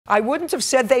I wouldn't have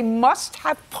said they must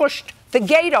have pushed the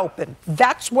gate open.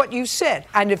 That's what you said.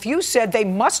 And if you said they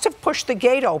must have pushed the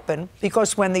gate open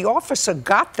because when the officer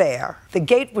got there, the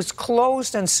gate was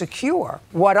closed and secure,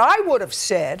 what I would have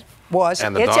said was...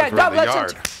 And the dogs were in the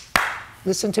yard.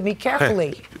 Listen to me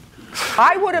carefully.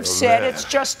 I would have said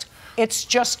it's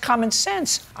just common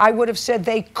sense. I would have said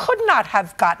they could not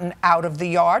have gotten out of the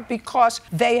yard because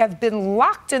they have been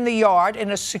locked in the yard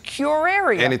in a secure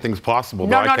area. Anything's possible.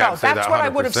 No, I can't say that's that what I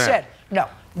would have said. No,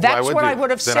 that's what I would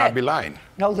have said. Then I'd be lying.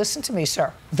 No, listen to me,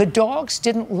 sir. The dogs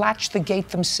didn't latch the gate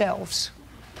themselves.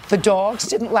 The dogs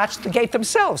didn't latch the gate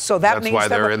themselves, so that means that's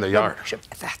why they're in the yard.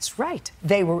 That's right.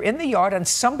 They were in the yard, and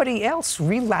somebody else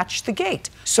relatched the gate.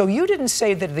 So you didn't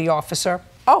say that to the officer,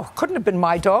 oh, couldn't have been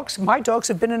my dogs. My dogs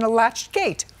have been in a latched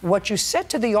gate. What you said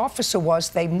to the officer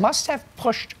was they must have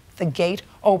pushed the gate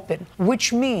open,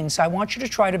 which means I want you to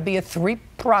try to be a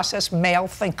three-process male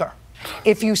thinker.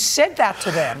 If you said that to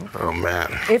them, oh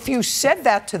man. If you said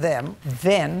that to them,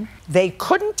 then they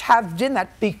couldn't have done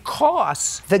that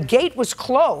because the gate was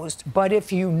closed. But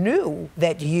if you knew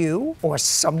that you or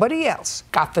somebody else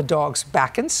got the dogs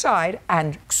back inside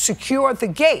and secured the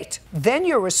gate, then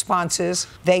your response is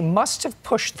they must have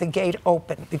pushed the gate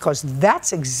open because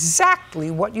that's exactly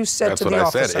what you said to the officer.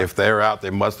 That's what I said. If they were out, they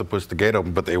must have pushed the gate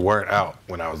open, but they weren't out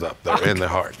when I was up. They were in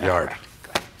the yard.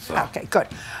 So. Okay, good.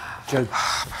 Judge.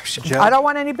 I don't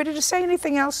want anybody to say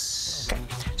anything else. Okay.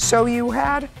 So you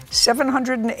had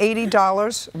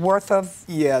 $780 worth of...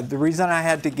 Yeah, the reason I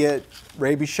had to get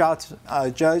rabies shots,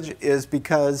 Judge, is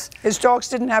because... His dogs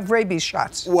didn't have rabies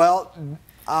shots. Well...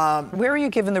 where are you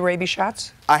giving the rabies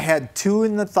shots? I had 2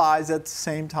 in the thighs at the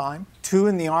same time, 2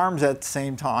 in the arms at the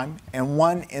same time, and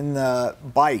 1 in the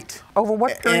bite. Over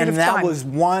what period of time? And that was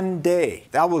one day.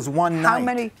 That was one night. How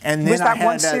many? And then was that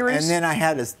one series? And then I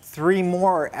had 3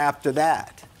 more after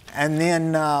that. And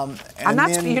then... and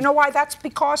that's, you know why that's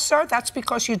because, sir? That's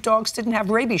because your dogs didn't have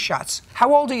rabies shots.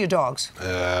 How old are your dogs?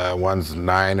 One's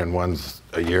 9 and one's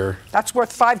a year. That's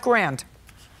worth $5,000.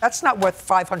 That's not worth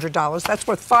 $500. That's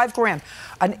worth $5,000.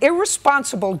 An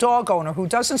irresponsible dog owner who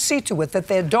doesn't see to it that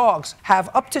their dogs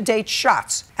have up-to-date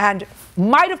shots and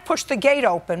might have pushed the gate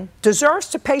open deserves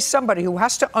to pay somebody who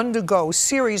has to undergo a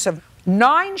series of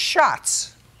 9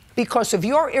 shots because of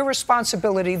your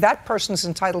irresponsibility. That person's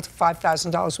entitled to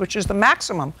 $5,000, which is the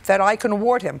maximum that I can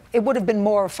award him. It would have been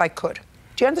more if I could.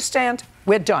 Do you understand?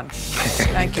 We're done.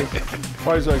 Thank you.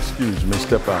 Why is that excused? You may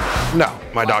step out. No,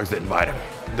 my dogs didn't bite him.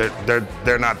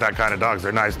 They're not that kind of dogs.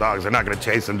 They're nice dogs. They're not going to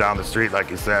chase him down the street like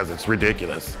he says. It's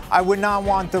ridiculous. I would not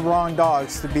want the wrong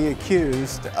dogs to be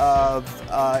accused of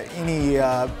any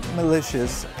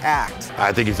malicious act.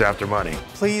 I think he's after money.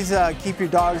 Please keep your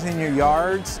dogs in your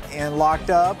yards and locked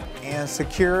up and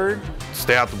secured.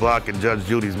 Stay out the block and Judge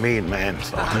Judy's mean, man.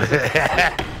 So.